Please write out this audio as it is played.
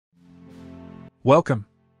Welcome!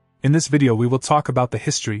 In this video we will talk about the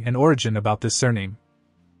history and origin about this surname.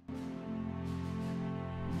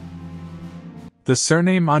 The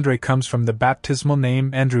surname Andree comes from the baptismal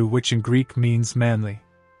name Andrew, which in Greek means manly.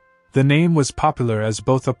 The name was popular as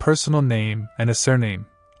both a personal name and a surname,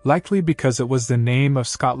 likely because it was the name of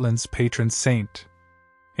Scotland's patron saint.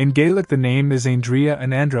 In Gaelic the name is Aindrea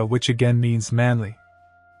and Anndra, which again means manly.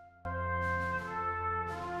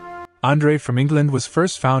 Andree from England was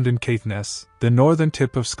first found in Caithness, the northern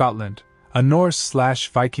tip of Scotland, a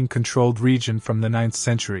Norse/Viking controlled region from the 9th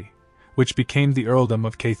century, which became the Earldom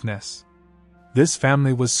of Caithness. This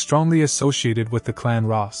family was strongly associated with the Clan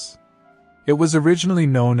Ross. It was originally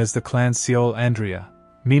known as the Clan Siol Andrea,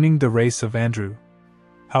 meaning the race of Andrew.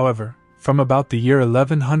 However, from about the year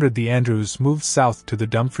 1100 the Andrews moved south to the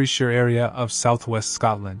Dumfriesshire area of southwest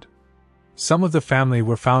Scotland. Some of the family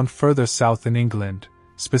were found further south in England,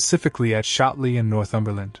 specifically at Shotley in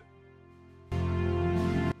Northumberland.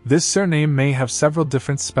 This surname may have several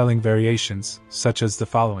different spelling variations, such as the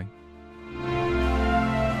following.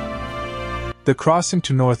 The crossing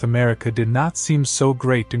to North America did not seem so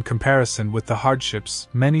great in comparison with the hardships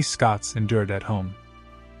many Scots endured at home.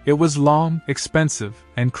 It was long, expensive,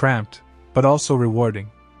 and cramped, but also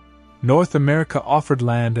rewarding. North America offered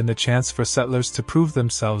land and the chance for settlers to prove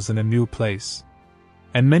themselves in a new place.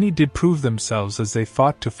 And many did prove themselves as they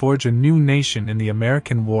fought to forge a new nation in the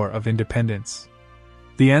American War of Independence.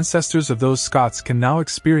 The ancestors of those Scots can now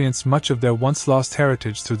experience much of their once-lost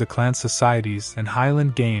heritage through the clan societies and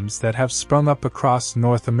Highland games that have sprung up across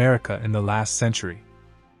North America in the last century.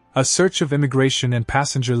 A search of immigration and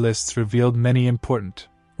passenger lists revealed many important,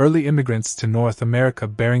 early immigrants to North America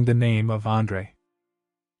bearing the name of Andree.